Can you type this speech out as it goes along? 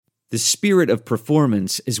The spirit of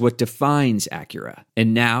performance is what defines Acura.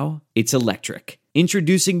 And now, it's electric.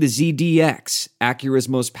 Introducing the ZDX, Acura's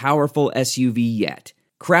most powerful SUV yet.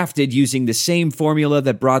 Crafted using the same formula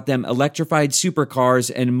that brought them electrified supercars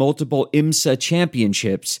and multiple IMSA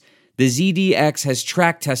championships, the ZDX has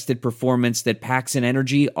track-tested performance that packs an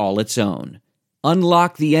energy all its own.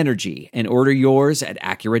 Unlock the energy and order yours at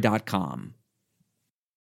Acura.com.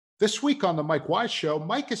 This week on the Mike Wise Show,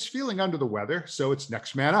 Mike is feeling under the weather, so it's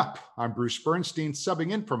next man up. I'm Bruce Bernstein,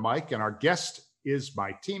 subbing in for Mike, and our guest is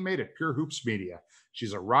my teammate at Pure Hoops Media.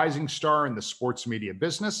 She's a rising star in the sports media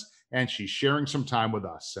business, and she's sharing some time with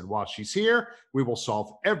us. And while she's here, we will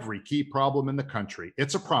solve every key problem in the country.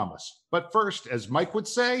 It's a promise. But first, as Mike would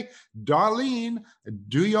say, Darlene,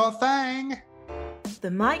 do your thing.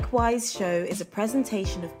 The Mike Wise Show is a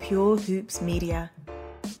presentation of Pure Hoops Media.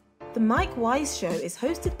 The Mike Wise Show is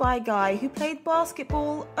hosted by a guy who played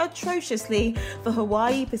basketball atrociously for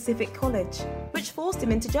Hawaii Pacific College, which forced him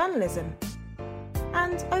into journalism.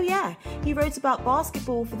 And, oh yeah, he wrote about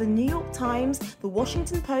basketball for the New York Times, the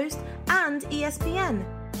Washington Post, and ESPN.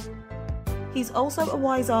 He's also a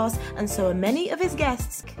wise ass, and so are many of his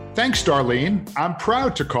guests. Thanks, Darlene. I'm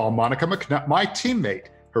proud to call Monica McNutt my teammate.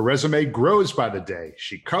 Her resume grows by the day.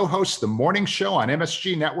 She co-hosts the morning show on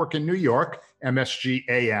MSG Network in New York, MSG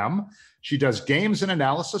AM. She does games and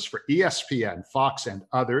analysis for ESPN, Fox, and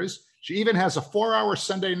others. She even has a 4-hour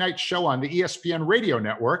Sunday night show on the ESPN radio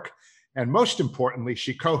network. And most importantly,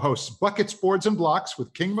 she co-hosts Buckets, Boards, and Blocks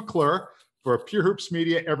with King McClure for Pure Hoops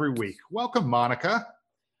Media every week. Welcome, Monica.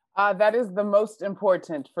 That is the most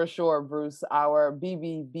important for sure, Bruce, our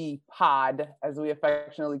BBB pod, as we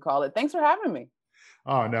affectionately call it. Thanks for having me.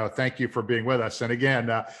 Oh, no, thank you for being with us. And again,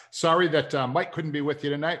 sorry that Mike couldn't be with you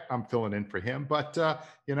tonight. I'm filling in for him, but,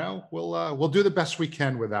 we'll do the best we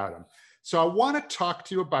can without him. So I want to talk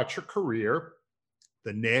to you about your career,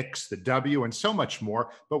 the Knicks, the W, and so much more.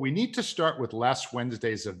 But we need to start with last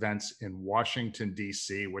Wednesday's events in Washington,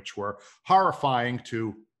 D.C., which were horrifying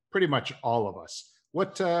to pretty much all of us.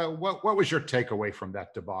 What was your takeaway from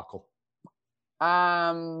that debacle?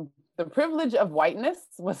 The privilege of whiteness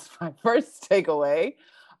was my first takeaway.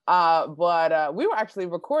 But we were actually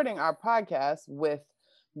recording our podcast with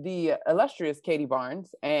the illustrious Katie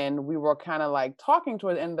Barnes, and we were kind of like talking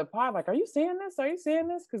toward the end of the pod, like, are you seeing this? Are you seeing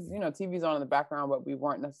this? Because, TV's on in the background, but we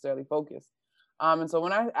weren't necessarily focused. And so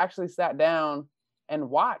when I actually sat down and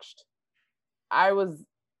watched, I was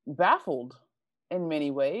baffled in many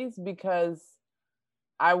ways because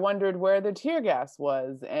I wondered where the tear gas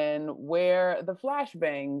was and where the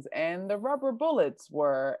flashbangs and the rubber bullets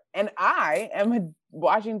were. And I am a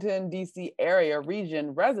Washington, D.C. area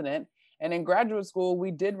region resident. And in graduate school,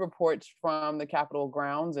 we did reports from the Capitol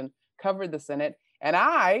grounds and covered the Senate. And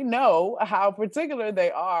I know how particular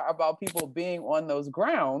they are about people being on those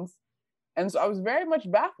grounds. And so I was very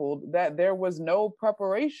much baffled that there was no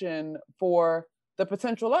preparation for the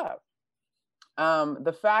potential of.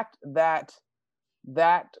 The fact that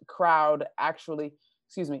that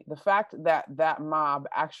mob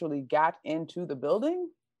actually got into the building,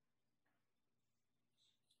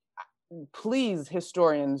 please,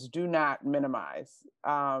 historians, do not minimize.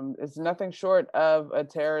 It's nothing short of a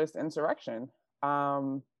terrorist insurrection.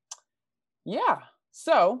 So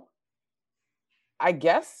I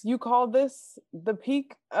guess you call this the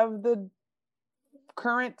peak of the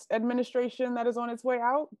current administration that is on its way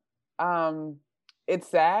out. It's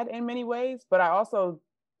sad in many ways, but I also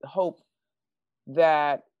hope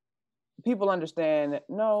that people understand,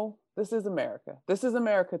 no, this is America. This is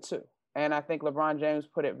America too. And I think LeBron James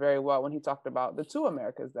put it very well when he talked about the two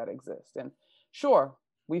Americas that exist. And sure,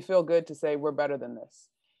 we feel good to say we're better than this.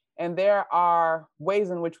 And there are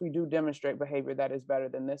ways in which we do demonstrate behavior that is better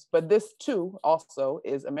than this. But this too also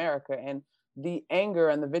is America. And the anger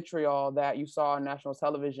and the vitriol that you saw on national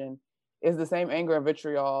television is the same anger and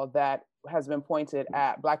vitriol that has been pointed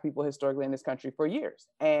at Black people historically in this country for years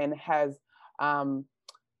and has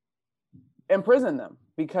imprisoned them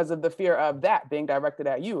because of the fear of that being directed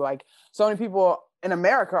at you. Like, so many people in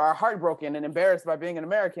America are heartbroken and embarrassed by being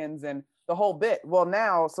Americans and the whole bit. Well,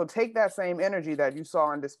 now, so take that same energy that you saw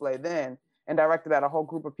on display then and direct it at a whole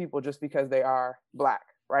group of people just because they are Black,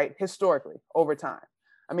 right? Historically, over time.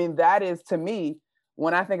 I mean, that is, to me,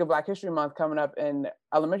 when I think of Black History Month coming up in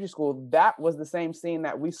elementary school, that was the same scene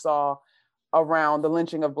that we saw around the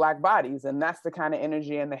lynching of Black bodies. And that's the kind of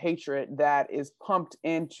energy and the hatred that is pumped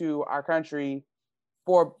into our country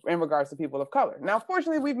in regards to people of color. Now,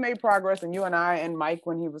 fortunately, we've made progress, and you and I and Mike,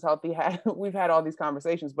 when he was healthy, we've had all these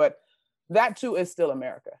conversations, but that too is still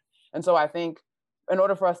America. And so I think in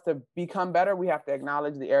order for us to become better, we have to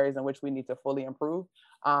acknowledge the areas in which we need to fully improve.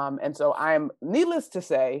 And so I'm, needless to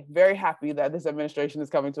say, very happy that this administration is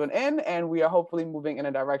coming to an end, and we are hopefully moving in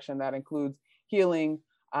a direction that includes healing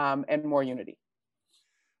and more unity.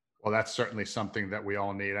 Well, that's certainly something that we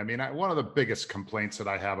all need. I mean, one of the biggest complaints that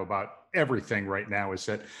I have about everything right now is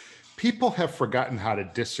that people have forgotten how to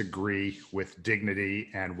disagree with dignity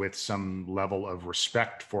and with some level of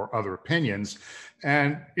respect for other opinions.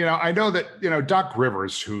 And, I know that, Doc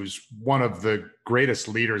Rivers, who's one of the greatest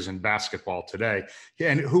leaders in basketball today,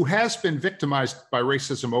 and who has been victimized by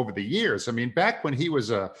racism over the years. I mean, back when he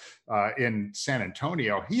was in San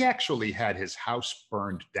Antonio, he actually had his house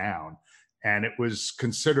burned down. And it was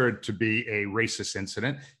considered to be a racist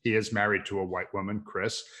incident. He is married to a white woman,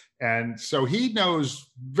 Chris. And so he knows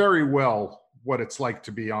very well what it's like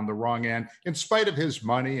to be on the wrong end. In spite of his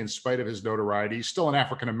money, in spite of his notoriety, he's still an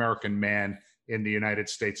African-American man in the United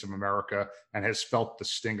States of America and has felt the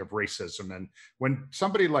sting of racism. And when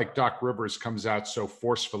somebody like Doc Rivers comes out so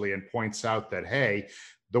forcefully and points out that, hey,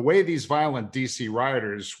 the way these violent DC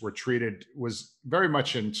rioters were treated was very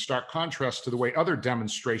much in stark contrast to the way other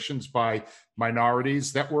demonstrations by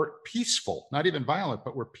minorities that were peaceful, not even violent,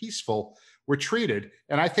 but were peaceful, were treated.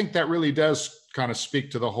 And I think that really does kind of speak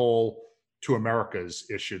to the whole Two Americas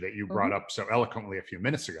issue that you brought up so eloquently a few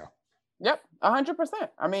minutes ago. Yep, 100%.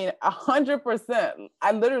 I mean, 100%.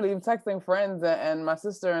 I literally am texting friends and my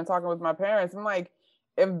sister and talking with my parents. I'm like,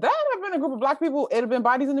 if that had been a group of Black people, it'd have been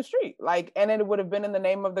bodies in the street. And it would have been in the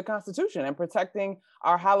name of the Constitution and protecting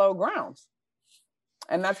our hallowed grounds.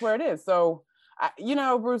 And that's where it is. So,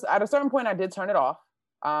 Bruce, at a certain point, I did turn it off.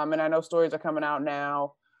 And I know stories are coming out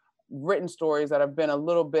now, written stories that have been had a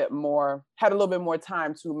little bit more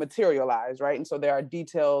time to materialize, right? And so there are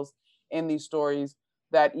details in these stories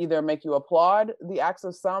that either make you applaud the acts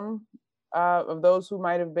of some of those who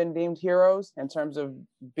might have been deemed heroes in terms of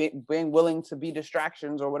being willing to be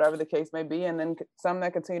distractions or whatever the case may be. And then some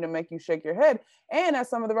that continue to make you shake your head. And as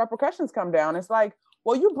some of the repercussions come down, it's like,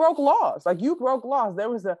 well, you broke laws. You broke laws. There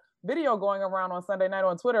was a video going around on Sunday night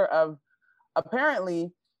on Twitter of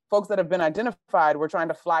apparently folks that have been identified were trying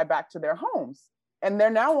to fly back to their homes. And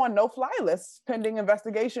they're now on no-fly lists pending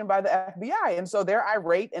investigation by the FBI. And so they're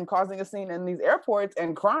irate and causing a scene in these airports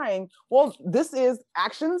and crying, well,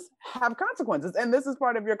 actions have consequences. And this is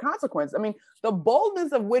part of your consequence. I mean, the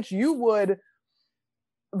boldness of which you would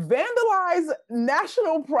vandalize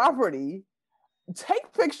national property,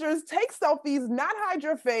 take pictures, take selfies, not hide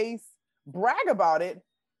your face, brag about it.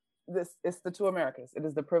 It's the Two Americas. It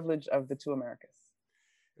is the privilege of the Two Americas.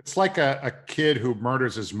 It's like a kid who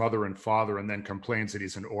murders his mother and father and then complains that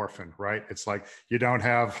he's an orphan, right? It's like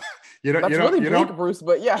That's really bleak, Bruce,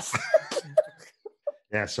 but yes.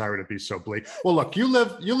 Yeah, sorry to be so bleak. Well, look, you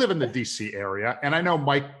live in the DC area, and I know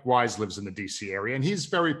Mike Wise lives in the DC area, and he's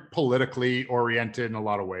very politically oriented in a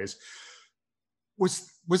lot of ways. Was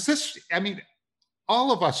this, I mean,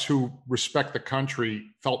 all of us who respect the country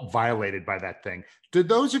felt violated by that thing. Did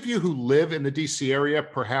those of you who live in the DC area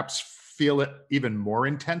perhaps feel it even more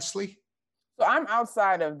intensely? So I'm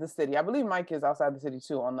outside of the city. I believe Mike is outside the city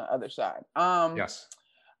too, on the other side.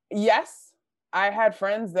 Yes, I had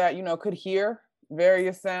friends that, could hear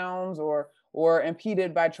various sounds or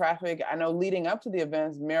impeded by traffic. I know leading up to the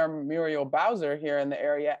events, Mayor Muriel Bowser here in the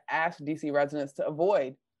area asked DC residents to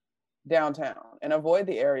avoid downtown and avoid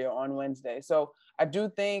the area on Wednesday. So I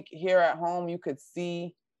do think here at home, you could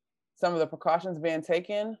see some of the precautions being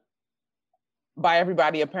taken by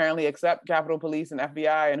everybody apparently except Capitol Police and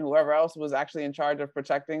FBI and whoever else was actually in charge of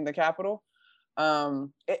protecting the Capitol.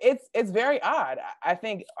 It's very odd. I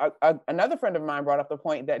think another friend of mine brought up the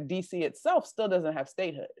point that DC itself still doesn't have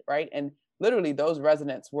statehood, right? And literally those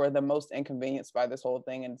residents were the most inconvenienced by this whole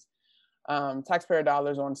thing, and taxpayer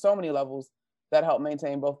dollars on so many levels that help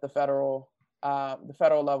maintain both the federal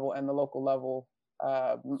level and the local level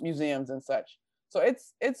museums and such. So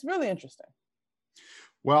it's really interesting.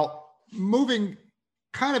 Well, moving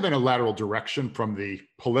kind of in a lateral direction from the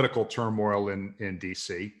political turmoil in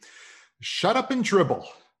DC, Shut Up and Dribble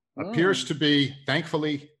appears to be,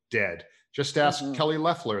 thankfully, dead. Just ask Kelly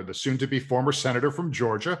Loeffler, the soon-to-be former senator from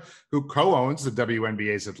Georgia, who co-owns the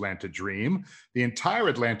WNBA's Atlanta Dream. The entire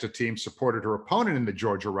Atlanta team supported her opponent in the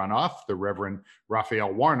Georgia runoff, the Reverend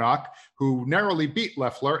Raphael Warnock, who narrowly beat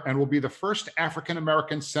Loeffler and will be the first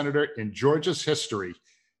African-American senator in Georgia's history.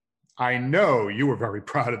 I know you were very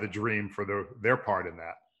proud of the Dream for their part in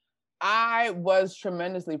that. I was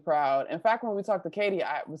tremendously proud. In fact, when we talked to Katie,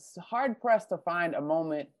 I was hard-pressed to find a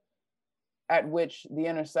moment at which the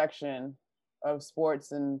intersection of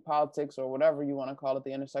sports and politics, or whatever you want to call it,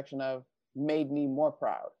 the intersection of, made me more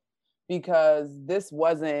proud. Because this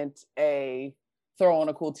wasn't a throw on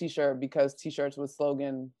a cool t-shirt because t-shirts with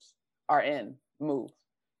slogans are in move.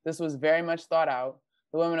 This was very much thought out.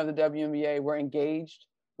 The women of the WNBA were engaged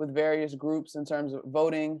with various groups in terms of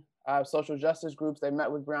voting, social justice groups. They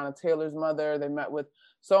met with Breonna Taylor's mother. They met with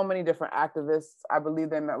so many different activists. I believe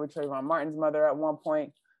they met with Trayvon Martin's mother at one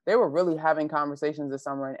point. They were really having conversations this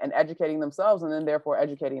summer and educating themselves, and then therefore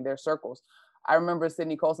educating their circles. I remember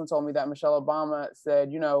Sidney Colson told me that Michelle Obama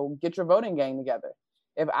said, get your voting gang together.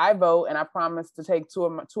 If I vote and I promise to take two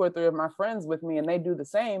or three of my friends with me and they do the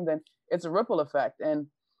same, then it's a ripple effect. And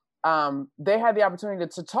they had the opportunity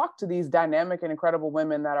to talk to these dynamic and incredible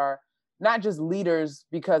women that are not just leaders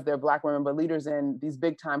because they're Black women, but leaders in these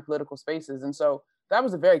big time political spaces. And so that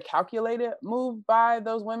was a very calculated move by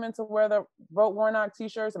those women to wear the Vote Warnock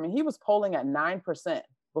t-shirts. I mean, he was polling at 9%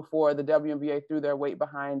 before the WNBA threw their weight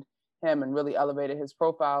behind him and really elevated his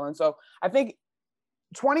profile. And so I think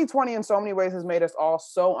 2020 in so many ways has made us all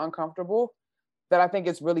so uncomfortable that I think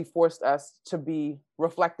it's really forced us to be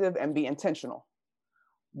reflective and be intentional.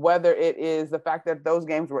 Whether it is the fact that those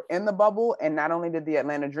games were in the bubble, and not only did the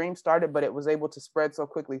Atlanta Dream start it, but it was able to spread so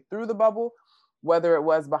quickly through the bubble, whether it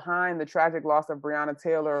was behind the tragic loss of Breonna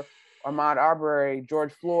Taylor, Ahmaud Arbery,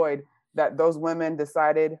 George Floyd, that those women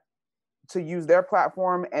decided to use their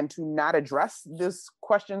platform and to not address these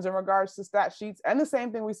questions in regards to stat sheets. And the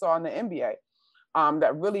same thing we saw in the NBA,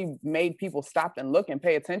 that really made people stop and look and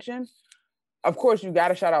pay attention. Of course, you got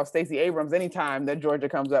to shout out Stacey Abrams anytime that Georgia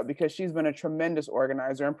comes up, because she's been a tremendous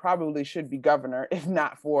organizer and probably should be governor, if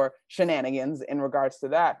not for shenanigans in regards to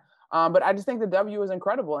that. But I just think the W is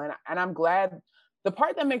incredible. And I'm glad. The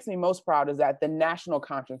part that makes me most proud is that the national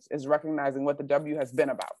conscience is recognizing what the W has been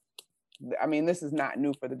about. I mean, this is not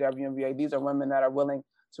new for the WNBA. These are women that are willing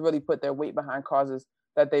to really put their weight behind causes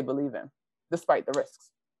that they believe in, despite the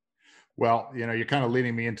risks. Well, you're kind of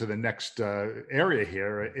leading me into the next area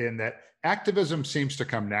here, in that activism seems to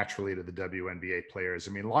come naturally to the WNBA players.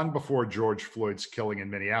 I mean, long before George Floyd's killing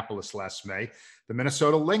in Minneapolis last May, the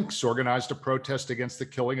Minnesota Lynx organized a protest against the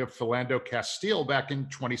killing of Philando Castile back in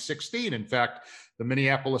 2016. In fact, the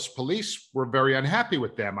Minneapolis police were very unhappy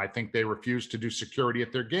with them. I think they refused to do security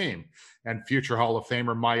at their game. And future Hall of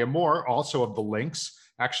Famer Maya Moore, also of the Lynx,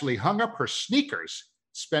 actually hung up her sneakers,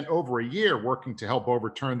 spent over a year working to help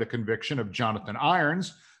overturn the conviction of Jonathan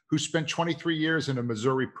Irons, who spent 23 years in a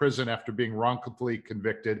Missouri prison after being wrongfully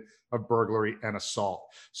convicted of burglary and assault.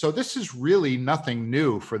 So this is really nothing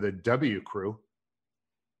new for the W crew.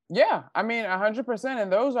 Yeah, I mean, 100%.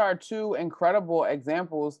 And those are two incredible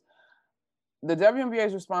examples. The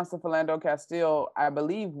WNBA's response to Philando Castile, I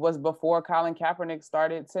believe, was before Colin Kaepernick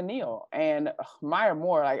started to kneel. And Maya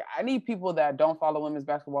Moore, I need people that don't follow women's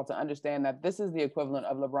basketball to understand that this is the equivalent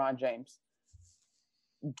of LeBron James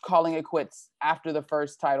calling it quits after the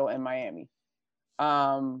first title in Miami.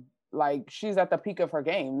 She's at the peak of her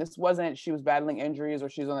game. This wasn't she was battling injuries or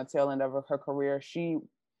she's on the tail end of her career. She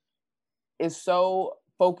is so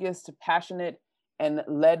focused, passionate, and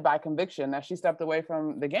led by conviction that she stepped away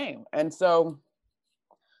from the game. And so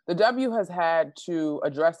the W has had to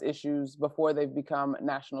address issues before they've become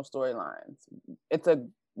national storylines. It's a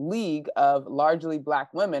league of largely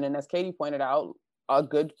Black women. And as Katie pointed out, a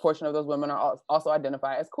good portion of those women are also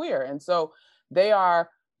identified as queer. And so they are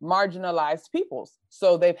marginalized peoples.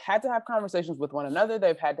 So they've had to have conversations with one another.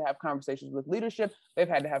 They've had to have conversations with leadership. They've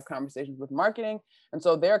had to have conversations with marketing. And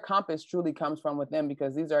so their compass truly comes from within,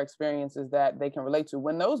 because these are experiences that they can relate to.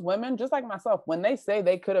 When those women, just like myself, when they say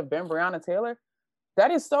they could have been Breonna Taylor, that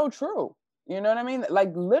is so true. You know what I mean?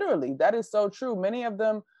 Literally, that is so true. Many of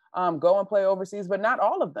them go and play overseas, but not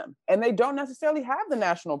all of them. And they don't necessarily have the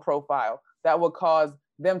national profile that would cause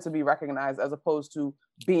them to be recognized as opposed to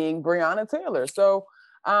being Breonna Taylor. So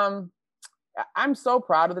I'm so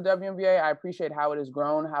proud of the WNBA. I appreciate how it has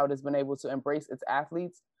grown, how it has been able to embrace its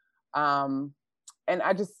athletes. And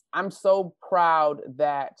I'm so proud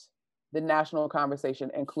that the national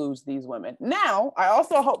conversation includes these women. Now, I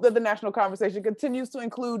also hope that the national conversation continues to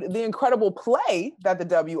include the incredible play that the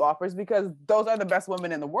W offers, because those are the best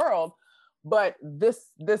women in the world. But this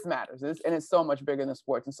matters, and it's so much bigger than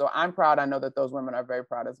sports. And so I'm proud. I know that those women are very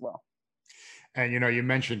proud as well. And, you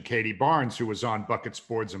mentioned Katie Barnes, who was on Buckets,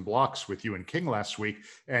 Boards, and Blocks with you and King last week.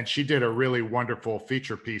 And she did a really wonderful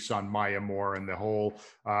feature piece on Maya Moore and the whole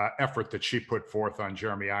effort that she put forth on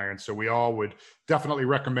Jeremy Irons. So we all would definitely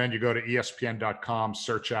recommend you go to ESPN.com,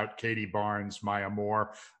 search out Katie Barnes, Maya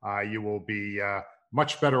Moore. You will be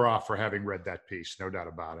much better off for having read that piece, no doubt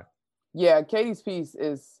about it. Yeah, Katie's piece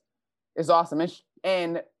is awesome.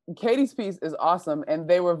 And Katie's piece is awesome. And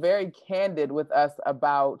they were very candid with us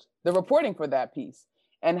about the reporting for that piece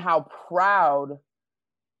and how proud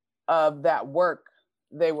of that work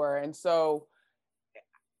they were. And so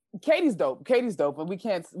Katie's dope. Katie's dope, but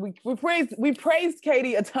we praised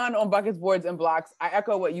Katie a ton on buckets, boards, and blocks. I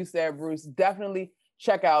echo what you said, Bruce. Definitely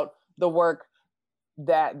check out the work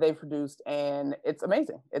that they produced, and it's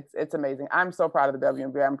amazing. It's amazing. I'm so proud of the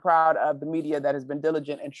WNBA. I'm proud of the media that has been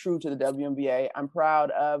diligent and true to the WNBA. I'm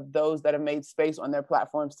proud of those that have made space on their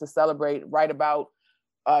platforms to celebrate, write about,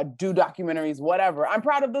 do documentaries, whatever. I'm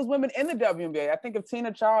proud of those women in the WNBA. I think of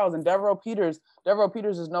Tina Charles and Devereaux Peters. Devereaux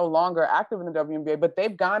Peters is no longer active in the WNBA, but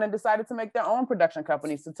they've gone and decided to make their own production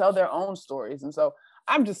companies to tell their own stories. And so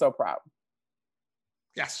I'm just so proud.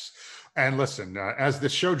 Yes. And listen, as the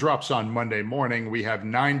show drops on Monday morning, we have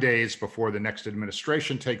 9 days before the next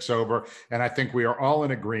administration takes over. And I think we are all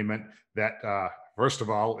in agreement that, first of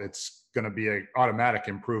all, it's going to be an automatic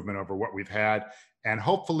improvement over what we've had. And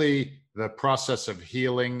hopefully the process of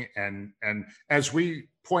healing and as we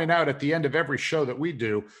point out at the end of every show that we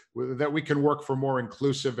do, that we can work for more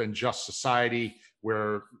inclusive and just society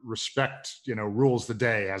where respect, rules the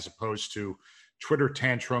day as opposed to Twitter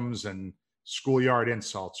tantrums and schoolyard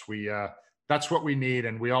insults. That's what we need.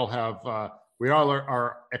 And we all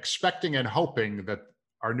are expecting and hoping that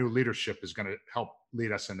our new leadership is going to help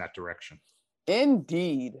lead us in that direction.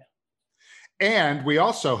 Indeed. And we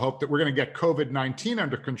also hope that we're going to get COVID-19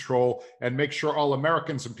 under control and make sure all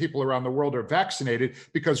Americans and people around the world are vaccinated,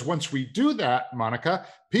 because once we do that, Monica,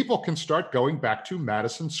 people can start going back to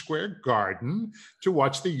Madison Square Garden to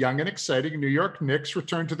watch the young and exciting New York Knicks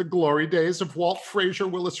return to the glory days of Walt Frazier,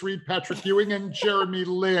 Willis Reed, Patrick Ewing, and Jeremy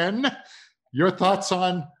Lin. Your thoughts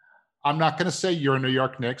on, I'm not going to say your New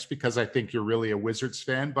York Knicks because I think you're really a Wizards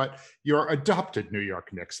fan, but your adopted New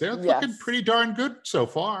York Knicks. They're looking pretty darn good so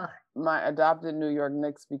far. My adopted New York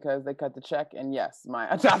Knicks because they cut the check. And yes, my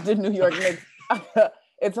adopted New York Knicks.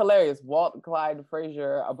 It's hilarious. Walt, Clyde,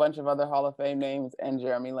 Frazier, a bunch of other Hall of Fame names, and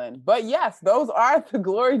Jeremy Lin. But yes, those are the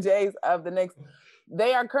glory days of the Knicks.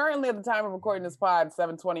 They are currently, at the time of recording this pod,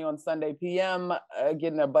 7:20 on Sunday p.m.,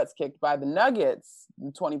 getting their butts kicked by the Nuggets.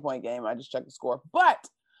 20-point game. I just checked the score. But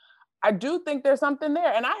I do think there's something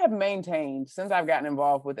there. And I have maintained, since I've gotten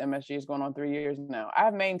involved with MSG, it's going on 3 years now, I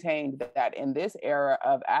have maintained that in this era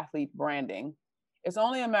of athlete branding, it's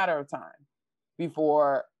only a matter of time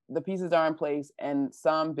before the pieces are in place and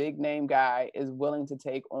some big name guy is willing to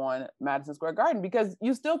take on Madison Square Garden, because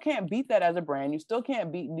you still can't beat that as a brand. You still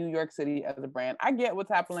can't beat New York City as a brand. I get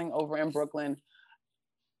what's happening over in Brooklyn.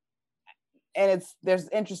 And there's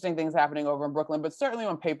interesting things happening over in Brooklyn, but certainly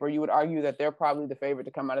on paper, you would argue that they're probably the favorite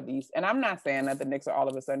to come out of the East. And I'm not saying that the Knicks are all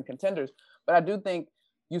of a sudden contenders, but I do think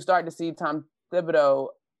you start to see Tom Thibodeau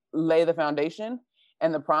lay the foundation,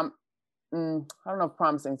 and I don't know if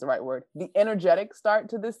promising is the right word. The energetic start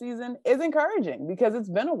to this season is encouraging because it's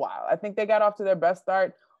been a while. I think they got off to their best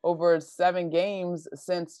start over 7 games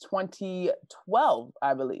since 2012,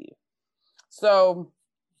 I believe. So,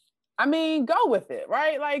 I mean, go with it,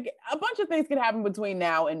 right? Like, a bunch of things can happen between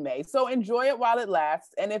now and May. So enjoy it while it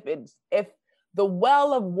lasts. And if the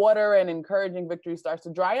well of water and encouraging victory starts to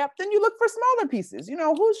dry up, then you look for smaller pieces.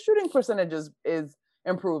 Whose shooting percentages is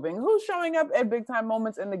improving? Who's showing up at big time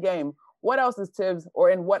moments in the game? What else is Tibbs, or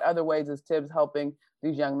in what other ways is Tibbs helping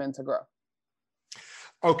these young men to grow?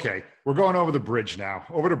 Okay, we're going over the bridge now,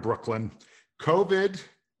 over to Brooklyn. COVID,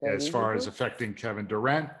 as far as affecting Kevin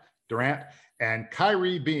Durant, and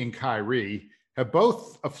Kyrie being Kyrie, have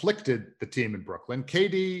both afflicted the team in Brooklyn.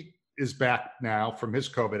 KD is back now from his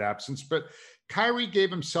COVID absence, but Kyrie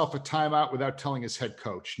gave himself a timeout without telling his head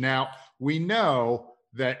coach. Now, we know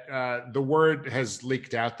that the word has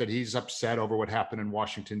leaked out that he's upset over what happened in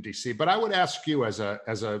Washington, D.C. But I would ask you as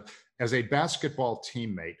a basketball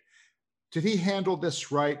teammate, did he handle this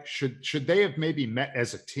right? Should they have maybe met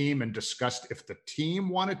as a team and discussed if the team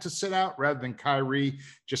wanted to sit out rather than Kyrie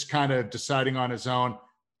just kind of deciding on his own,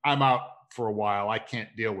 I'm out for a while, I can't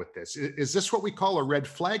deal with this? Is this what we call a red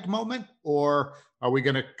flag moment, or are we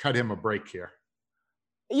going to cut him a break here?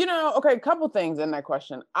 Okay, a couple things in that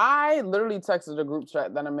question. I literally texted a group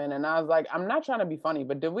chat that I'm in, and I was like, I'm not trying to be funny,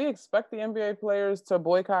 but did we expect the NBA players to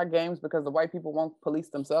boycott games because the white people won't police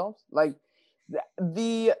themselves? Like,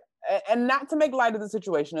 and not to make light of the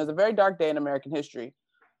situation, it was a very dark day in American history.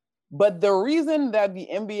 But the reason that the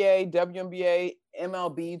NBA, WNBA,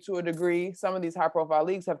 MLB, to a degree, some of these high-profile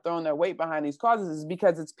leagues have thrown their weight behind these causes is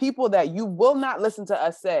because it's people that you will not listen to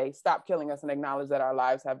us say, stop killing us and acknowledge that our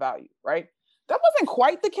lives have value, right? That wasn't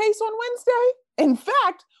quite the case on Wednesday. In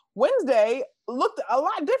fact, Wednesday looked a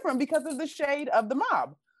lot different because of the shade of the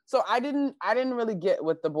mob. So I didn't really get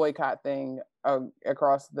with the boycott thing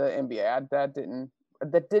across the NBA.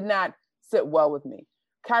 That did not sit well with me.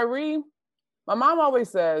 Kyrie, my mom always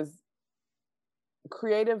says,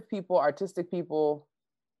 creative people, artistic people,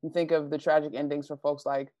 you think of the tragic endings for folks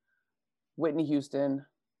like Whitney Houston,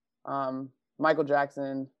 Michael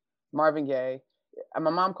Jackson, Marvin Gaye. And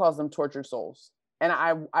my mom calls them tortured souls. And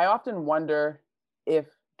I often wonder if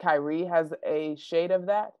Kyrie has a shade of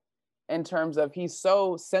that, in terms of he's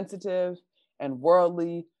so sensitive and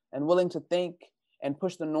worldly and willing to think and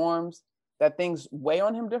push the norms that things weigh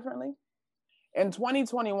on him differently. In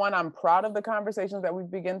 2021, I'm proud of the conversations that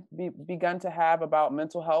we've begun to have about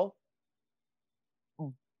mental health.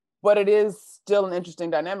 But it is still an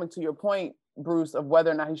interesting dynamic, to your point, Bruce, of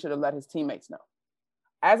whether or not he should have let his teammates know.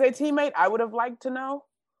 As a teammate, I would have liked to know.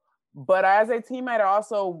 But as a teammate, I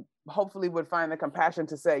also hopefully would find the compassion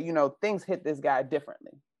to say, you know, things hit this guy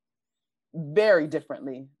differently, very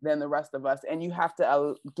differently than the rest of us. And you have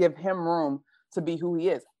to give him room to be who he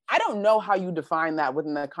is. I don't know how you define that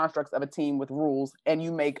within the constructs of a team with rules and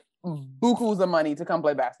you make bukus of money to come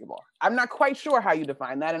play basketball. I'm not quite sure how you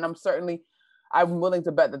define that. And I'm willing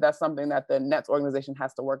to bet that that's something that the Nets organization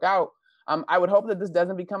has to work out. I would hope that this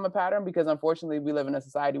doesn't become a pattern, because unfortunately we live in a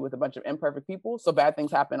society with a bunch of imperfect people. So bad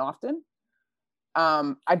things happen often.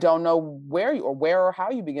 I don't know where or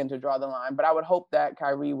how you begin to draw the line, but I would hope that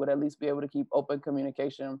Kyrie would at least be able to keep open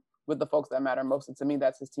communication with the folks that matter most. And to me,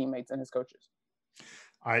 that's his teammates and his coaches.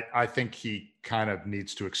 I think he kind of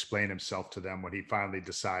needs to explain himself to them when he finally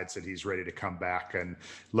decides that he's ready to come back. And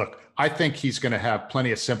look, I think he's going to have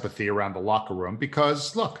plenty of sympathy around the locker room,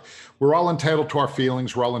 because look, we're all entitled to our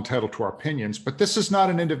feelings. We're all entitled to our opinions, but this is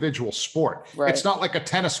not an individual sport. Right. It's not like a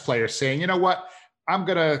tennis player saying, you know what, I'm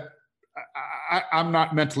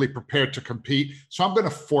not mentally prepared to compete, so I'm going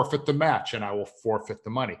to forfeit the match and I will forfeit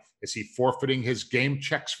the money. Is he forfeiting his game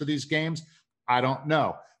checks for these games? I don't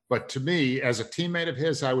know. But to me, as a teammate of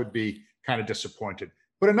his, I would be kind of disappointed.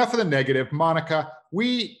 But enough of the negative. Monica,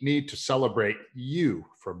 we need to celebrate you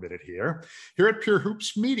for a minute here. Here at Pure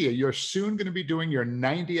Hoops Media, you're soon going to be doing your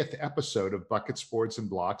 90th episode of Buckets, Boards, and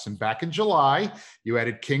Blocks. And back in July, you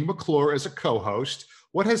added King McClure as a co-host.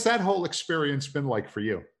 What has that whole experience been like for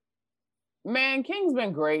you? Man, King's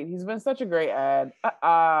been great. He's been such a great ad.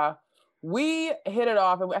 We hit it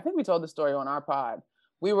off, and I think we told the story on our pod.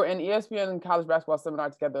 We were in ESPN college basketball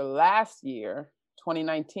seminar together last year,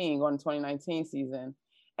 2019, going to 2019 season.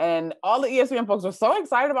 And all the ESPN folks were so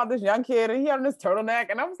excited about this young kid, and he had this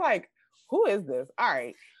turtleneck. And I was like, who is this? All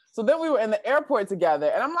right. So then we were in the airport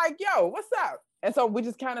together, and I'm like, yo, what's up? And so we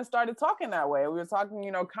just kind of started talking that way. We were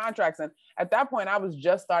talking, contracts. And at that point, I was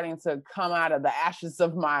just starting to come out of the ashes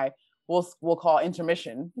of my, we'll call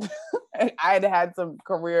intermission. I had some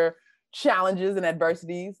career challenges and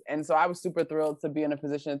adversities. And so I was super thrilled to be in a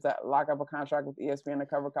position to lock up a contract with ESPN to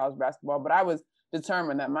cover college basketball. But I was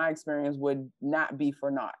determined that my experience would not be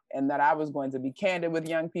for naught, and that I was going to be candid with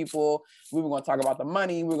young people. We were going to talk about the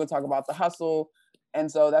money. We were going to talk about the hustle.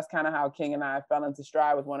 And so that's kind of how King and I fell into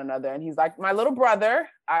stride with one another. And he's like my little brother.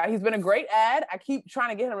 He's been a great ad. I keep trying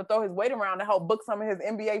to get him to throw his weight around to help book some of his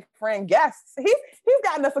NBA friend guests. He's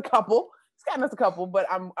gotten us a couple. But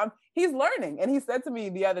he's learning. And he said to me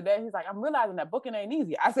the other day, he's like, I'm realizing that booking ain't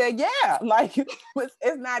easy. I said, yeah, like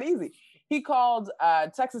it's not easy. He called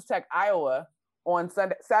Texas Tech, Iowa on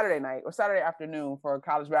Saturday night or Saturday afternoon for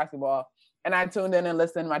college basketball. And I tuned in and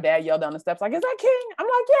listened. My dad yelled down the steps like, is that King? I'm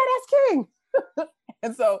like, yeah, that's King.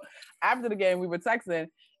 And so after the game, we were texting,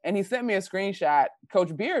 and he sent me a screenshot.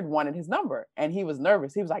 Coach Beard wanted his number, and he was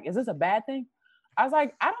nervous. He was like, is this a bad thing? I was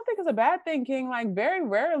like, I don't think it's a bad thing, King. Like, very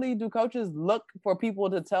rarely do coaches look for people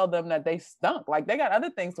to tell them that they stunk. Like, they got other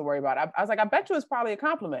things to worry about. I was like, I bet you it's probably a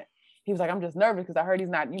compliment. He was like, I'm just nervous because I heard he's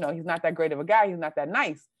not that great of a guy. He's not that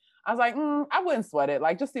nice. I was like, I wouldn't sweat it.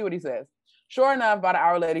 Like, just see what he says. Sure enough, about an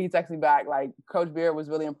hour later, he texted me back. Like, Coach Beard was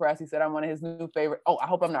really impressed. He said, I'm one of his new favorite. Oh, I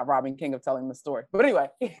hope I'm not robbing King of telling the story. But anyway,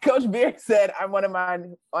 Coach Beard said, I'm one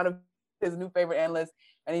of his new favorite analysts,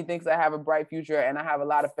 and he thinks I have a bright future, and I have a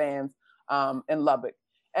lot of fans in Lubbock.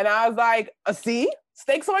 And I was like, see,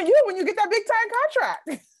 stakes on you when you get that big time contract.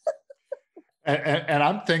 And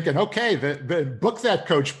I'm thinking, okay, book that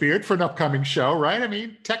Coach Beard for an upcoming show, right? I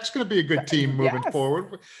mean, Tech's going to be a good team moving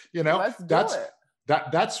forward.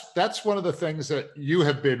 That's one of the things that you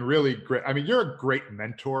have been really great. I mean, you're a great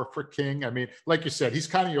mentor for King. I mean, like you said, he's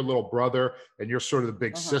kind of your little brother, and you're sort of the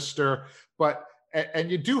big sister. And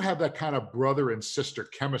you do have that kind of brother and sister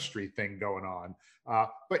chemistry thing going on.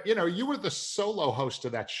 But you were the solo host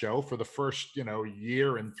of that show for the first,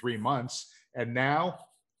 year and 3 months. And now,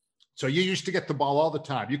 so you used to get the ball all the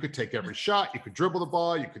time. You could take every shot, you could dribble the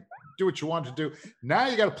ball, you could do what you wanted to do. Now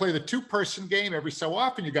you got to play the 2-person game every so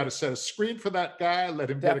often. You got to set a screen for that guy, let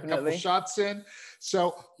him get a couple shots in.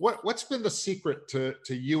 So what's been the secret to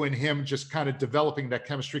you and him just kind of developing that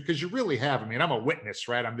chemistry? Because you really have. I mean, I'm a witness,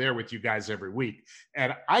 right? I'm there with you guys every week.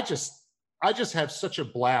 And I just have such a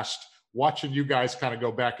blast watching you guys kind of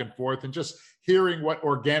go back and forth and just hearing what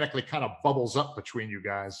organically kind of bubbles up between you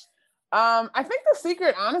guys? I think the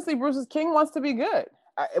secret, honestly, Bruce, is King wants to be good.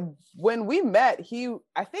 When we met,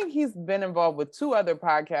 I think he's been involved with 2 other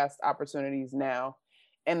podcast opportunities now,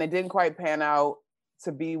 and they didn't quite pan out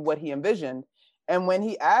to be what he envisioned. And when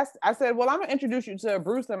he asked, I said, well, I'm going to introduce you to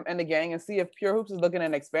Bruce and the gang and see if Pure Hoops is looking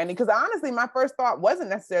at expanding. Because honestly, my first thought wasn't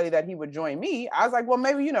necessarily that he would join me. I was like, well,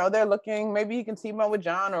 maybe, they're looking, maybe he can team up with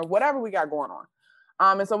John or whatever we got going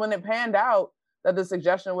on. And so when it panned out that the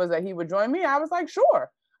suggestion was that he would join me, I was like,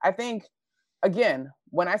 sure. I think, again,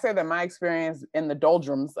 when I say that my experience in the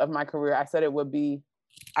doldrums of my career, I said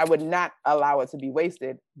I would not allow it to be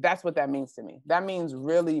wasted. That's what that means to me. That means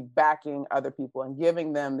really backing other people and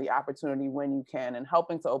giving them the opportunity when you can and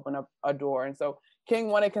helping to open up a door. And so King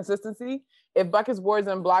wanted consistency. If buckets, boards,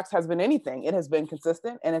 and blocks has been anything, it has been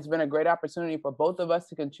consistent, and it's been a great opportunity for both of us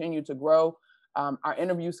to continue to grow our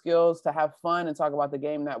interview skills, to have fun and talk about the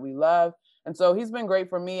game that we love. And so he's been great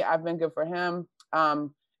for me. I've been good for him.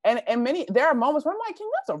 And there are moments where I'm like, King,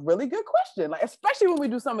 that's a really good question. Like, especially when we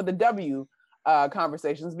do some of the W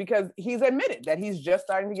conversations, because he's admitted that he's just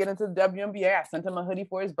starting to get into the WNBA. I sent him a hoodie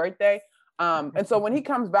for his birthday. And so when he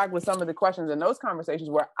comes back with some of the questions in those conversations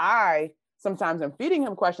where I sometimes am feeding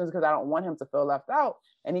him questions because I don't want him to feel left out,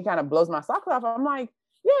 and he kind of blows my socks off, I'm like,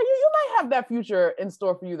 yeah, you might have that future in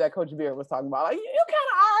store for you that Coach Beard was talking about. Like, you kind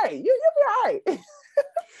of all right. You'll be all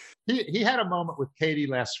right. He had a moment with Katie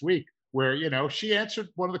last week where, she answered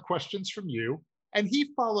one of the questions from you, and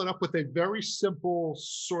he followed up with a very simple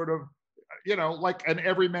sort of, like an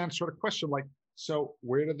everyman sort of question, like, so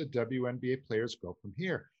where do the WNBA players go from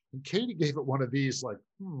here? And Katie gave it one of these like,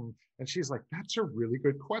 and she's like, that's a really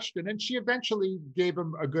good question. And she eventually gave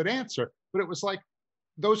him a good answer, but it was like,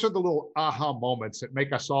 those are the little aha moments that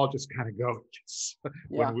make us all just kind of go, yes,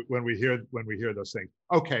 when we hear those things.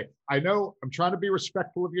 Okay, I know I'm trying to be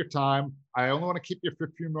respectful of your time. I only want to keep you for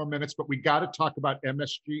a few more minutes, but we got to talk about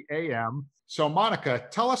MSG AM. So Monica,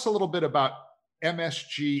 tell us a little bit about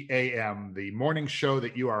MSG AM, the morning show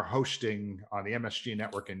that you are hosting on the MSG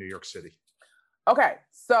network in New York City. Okay,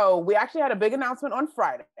 so we actually had a big announcement on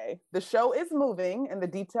Friday. The show is moving and the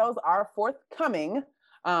details are forthcoming.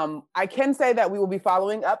 I can say that we will be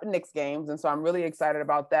following up Knicks games, and so I'm really excited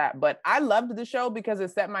about that. But I loved the show because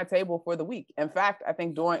it set my table for the week. In fact, I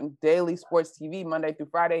think doing daily sports TV Monday through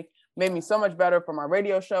Friday made me so much better for my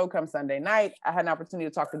radio show come Sunday night. I had an opportunity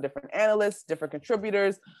to talk to different analysts, different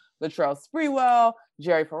contributors. Latrell Sprewell,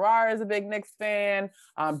 Jerry Ferrara is a big Knicks fan,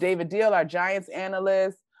 David Deal, our Giants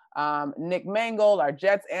analyst, Nick Mangold, our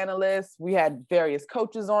Jets analyst. We had various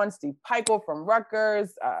coaches on, Steve Peichel from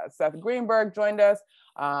Rutgers, Seth Greenberg joined us,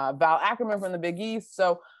 Val Ackerman from the Big East.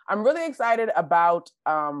 So I'm really excited about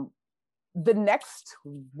the next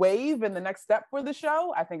wave and the next step for the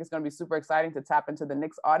show. I think it's going to be super exciting to tap into the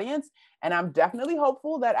Knicks audience. And I'm definitely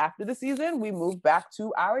hopeful that after the season, we move back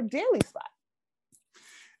to our daily spot.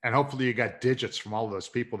 And hopefully you got digits from all of those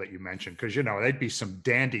people that you mentioned, because they'd be some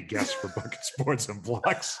dandy guests for buckets, boards, and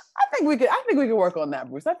blocks. I think we could work on that,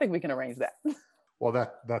 Bruce. I think we can arrange that. Well,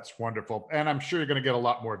 that's wonderful, and I'm sure you're going to get a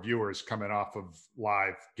lot more viewers coming off of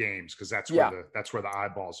live games, because that's where the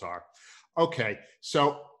eyeballs are. Okay,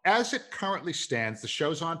 so as it currently stands, the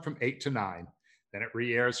show's on from 8 to 9. Then it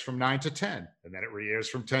re-airs from 9 to 10, and then it re-airs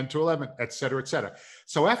from 10 to 11, et cetera, et cetera.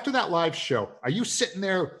 So after that live show, are you sitting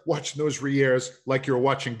there watching those re-airs like you were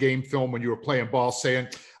watching game film when you were playing ball, saying,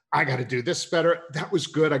 I got to do this better. That was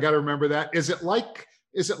good. I got to remember that. Is it like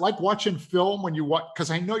watching film when you watch?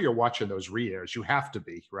 Because I know you're watching those re-airs. You have to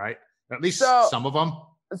be, right? At least some of them.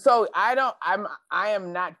 So I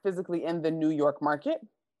am not physically in the New York market.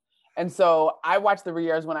 And so I watch the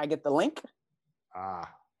re-airs when I get the link.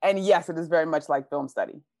 And yes, it is very much like film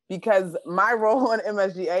study, because my role on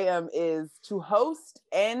MSG AM is to host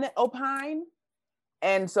and opine.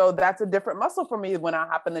 And so that's a different muscle for me when I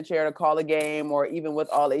hop in the chair to call a game, or even with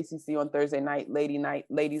All ACC on Thursday night,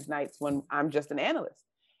 ladies nights when I'm just an analyst.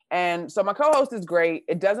 And so my co-host is great.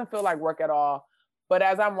 It doesn't feel like work at all. But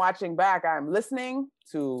as I'm watching back, I'm listening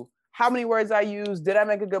to how many words I use. Did I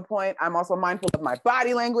make a good point? I'm also mindful of my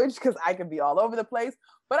body language, because I could be all over the place.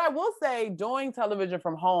 But I will say doing television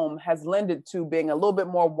from home has lended to being a little bit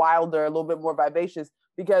more wilder, a little bit more vivacious,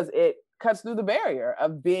 because it cuts through the barrier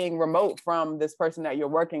of being remote from this person that you're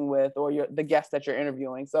working with, or the guest that you're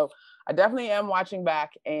interviewing. So I definitely am watching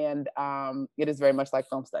back, and it is very much like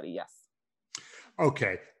film study, yes.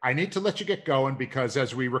 Okay, I need to let you get going, because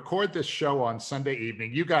as we record this show on Sunday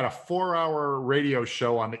evening, you got a 4-hour radio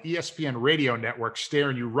show on the ESPN radio network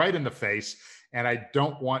staring you right in the face. And I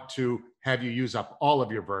don't want to have you use up all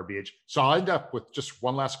of your verbiage. So I'll end up with just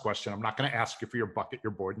one last question. I'm not going to ask you for your bucket,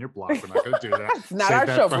 your board, and your block. We're not going to do that. It's not our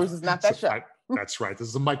show, Bruce. It's not that show. That's right. This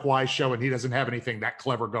is a Mike Wise show, and he doesn't have anything that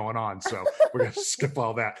clever going on. So we're going to skip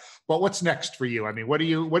all that. But what's next for you? I mean, what are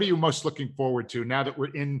you most looking forward to now that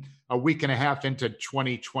we're in a week and a half into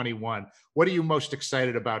 2021? What are you most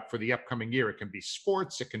excited about for the upcoming year? It can be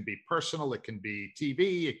sports, it can be personal, it can be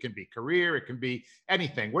TV, it can be career, it can be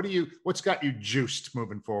anything. What's got you juiced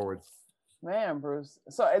moving forward? Man, Bruce.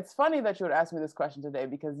 So it's funny that you would ask me this question today,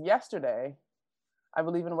 because yesterday, I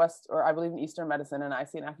believe in Eastern medicine, and I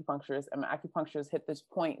see an acupuncturist, and my acupuncturist hit this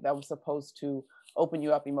point that was supposed to open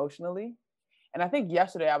you up emotionally. And I think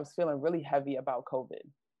yesterday I was feeling really heavy about COVID,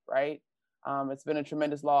 right? It's been a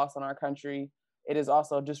tremendous loss in our country. It has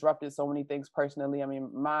also disrupted so many things personally. I mean,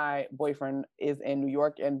 my boyfriend is in New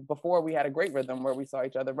York, and before we had a great rhythm where we saw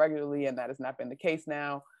each other regularly, and that has not been the case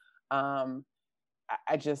now.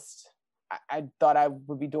 I thought I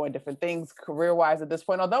would be doing different things career-wise at this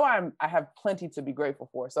point, although I have plenty to be grateful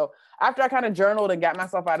for. So after I kind of journaled and got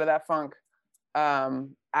myself out of that funk,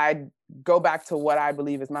 I go back to what I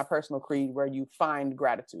believe is my personal creed, where you find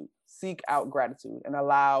gratitude, seek out gratitude, and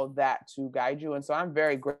allow that to guide you. And so I'm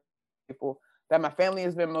very grateful that my family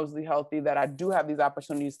has been mostly healthy, that I do have these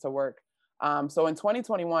opportunities to work. So in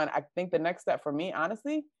 2021, I think the next step for me,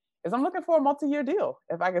 honestly, is I'm looking for a multi-year deal,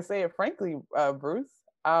 if I can say it frankly, Bruce.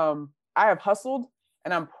 I have hustled,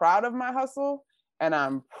 and I'm proud of my hustle, and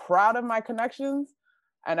I'm proud of my connections.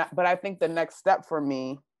 But I think the next step for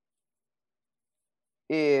me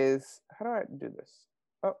is, how do I do this?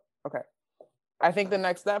 Oh, okay. I think the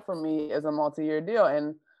next step for me is a multi-year deal.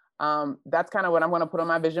 And that's kind of what I'm going to put on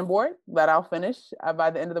my vision board that I'll finish by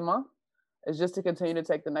the end of the month, is just to continue to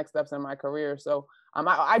take the next steps in my career. So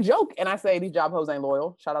I joke and I say these job hoes ain't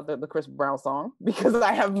loyal. Shout out to the Chris Brown song, because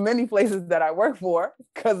I have many places that I work for,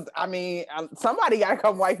 because I mean, somebody got to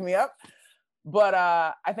come wipe me up. But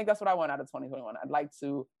I think that's what I want out of 2021. I'd like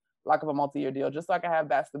to lock up a multi-year deal just so I can have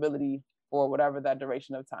that stability for whatever that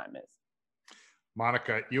duration of time is.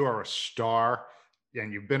 Monica, you are a star,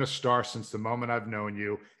 and you've been a star since the moment I've known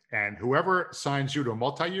you. And whoever signs you to a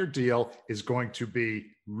multi-year deal is going to be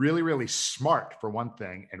really, really smart for one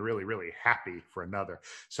thing, and really, really happy for another.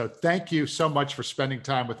 So thank you so much for spending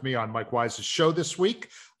time with me on Mike Wise's show this week.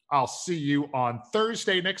 I'll see you on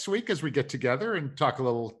Thursday next week as we get together and talk a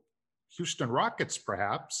little Houston Rockets,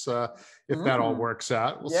 perhaps, if that all works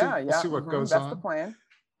out. We'll see what goes on. That's the plan.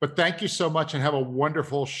 But thank you so much, and have a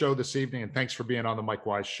wonderful show this evening. And thanks for being on the Mike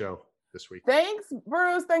Wise show this week. Thanks,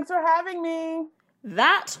 Bruce. Thanks for having me.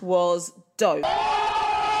 That was dope.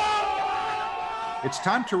 It's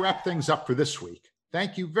time to wrap things up for this week.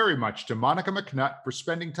 Thank you very much to Monica McNutt for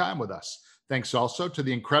spending time with us. Thanks also to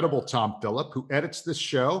the incredible Tom Phillip, who edits this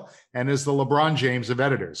show and is the LeBron James of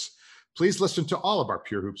editors. Please listen to all of our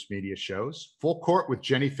Pure Hoops media shows. Full Court with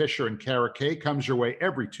Jenny Fisher and Kara Kay comes your way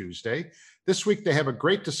every Tuesday. This week, they have a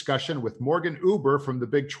great discussion with Morgan Uber from the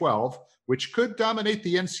Big 12, which could dominate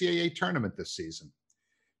the NCAA tournament this season.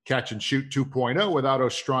 Catch and Shoot 2.0 with Otto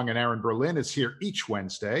Strong and Aaron Berlin is here each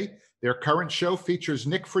Wednesday. Their current show features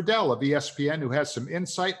Nick Friedel of ESPN, who has some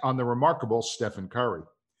insight on the remarkable Stephen Curry.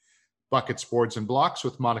 Buckets, Boards, and Blocks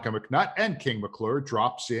with Monica McNutt and King McClure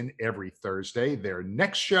drops in every Thursday. Their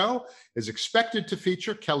next show is expected to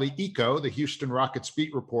feature Kelly Eco, the Houston Rockets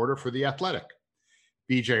beat reporter for The Athletic.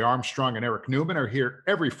 BJ Armstrong and Eric Newman are here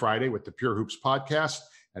every Friday with the Pure Hoops podcast,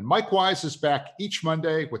 and Mike Wise is back each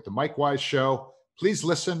Monday with the Mike Wise Show. Please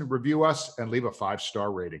listen, review us, and leave a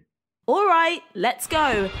 5-star rating. All right, let's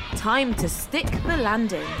go. Time to stick the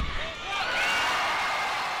landing.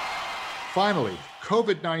 Finally,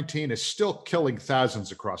 COVID-19 is still killing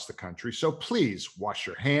thousands across the country, so please wash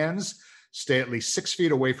your hands, stay at least 6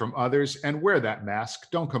 feet away from others, and wear that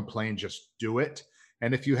mask. Don't complain, just do it.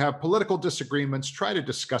 And if you have political disagreements, try to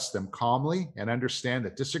discuss them calmly and understand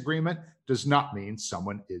that disagreement does not mean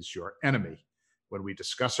someone is your enemy. When we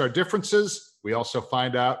discuss our differences, we also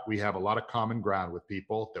find out we have a lot of common ground with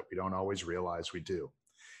people that we don't always realize we do.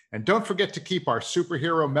 And don't forget to keep our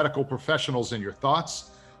superhero medical professionals in your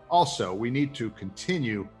thoughts. Also, we need to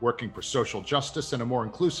continue working for social justice and a more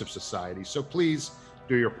inclusive society, so please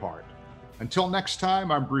do your part. Until next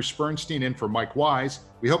time, I'm Bruce Bernstein in for Mike Wise.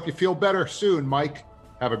 We hope you feel better soon, Mike.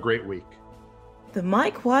 Have a great week. The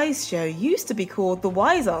Mike Wise Show used to be called The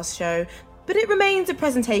Wise Ass Show, but it remains a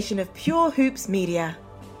presentation of Pure Hoops Media.